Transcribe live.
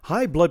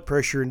High blood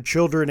pressure in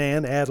children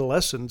and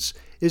adolescents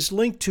is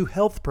linked to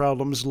health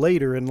problems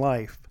later in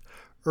life.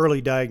 Early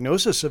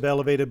diagnosis of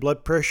elevated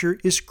blood pressure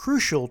is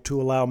crucial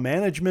to allow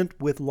management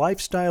with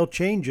lifestyle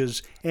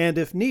changes and,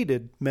 if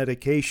needed,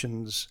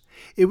 medications.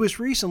 It was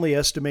recently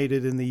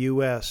estimated in the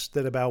U.S.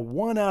 that about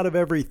 1 out of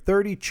every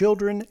 30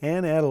 children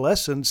and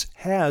adolescents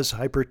has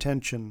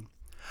hypertension.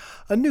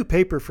 A new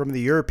paper from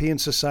the European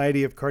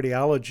Society of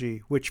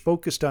Cardiology, which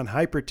focused on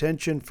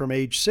hypertension from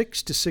age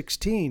 6 to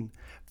 16,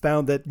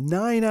 found that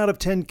 9 out of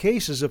 10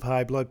 cases of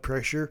high blood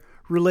pressure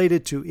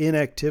related to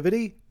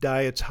inactivity,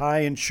 diets high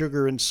in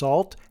sugar and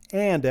salt,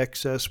 and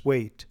excess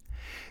weight.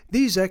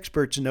 These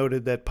experts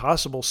noted that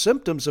possible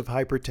symptoms of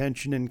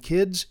hypertension in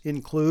kids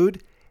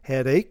include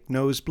headache,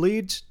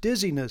 nosebleeds,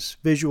 dizziness,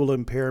 visual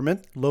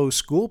impairment, low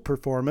school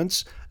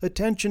performance,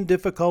 attention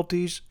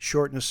difficulties,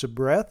 shortness of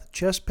breath,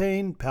 chest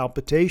pain,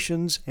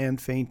 palpitations, and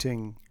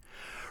fainting.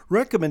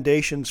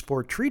 Recommendations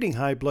for treating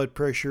high blood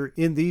pressure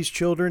in these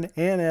children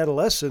and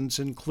adolescents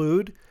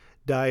include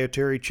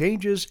dietary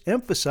changes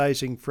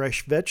emphasizing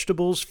fresh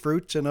vegetables,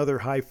 fruits, and other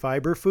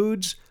high-fiber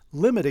foods,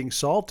 limiting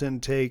salt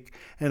intake,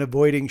 and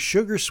avoiding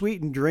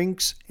sugar-sweetened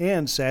drinks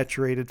and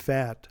saturated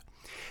fat.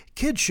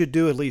 Kids should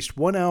do at least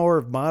 1 hour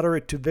of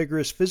moderate to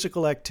vigorous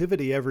physical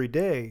activity every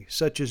day,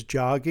 such as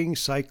jogging,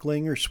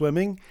 cycling, or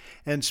swimming,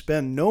 and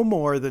spend no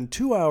more than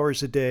 2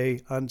 hours a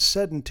day on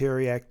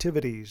sedentary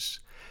activities.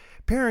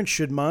 Parents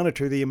should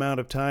monitor the amount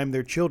of time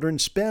their children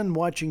spend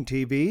watching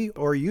TV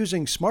or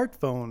using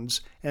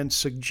smartphones and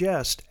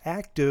suggest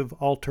active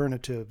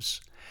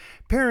alternatives.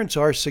 Parents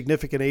are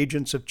significant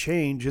agents of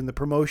change in the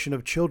promotion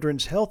of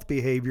children's health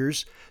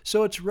behaviors,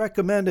 so it's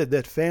recommended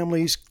that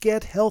families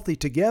get healthy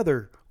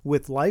together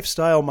with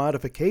lifestyle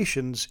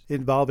modifications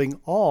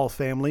involving all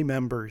family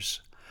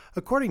members.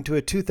 According to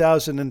a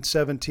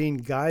 2017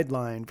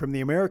 guideline from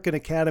the American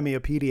Academy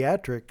of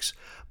Pediatrics,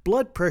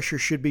 blood pressure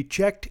should be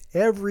checked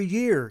every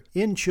year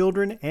in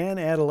children and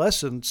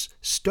adolescents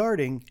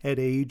starting at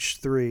age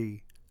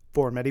 3.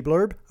 For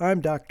MediBlurb,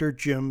 I'm Dr.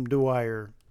 Jim Dwyer.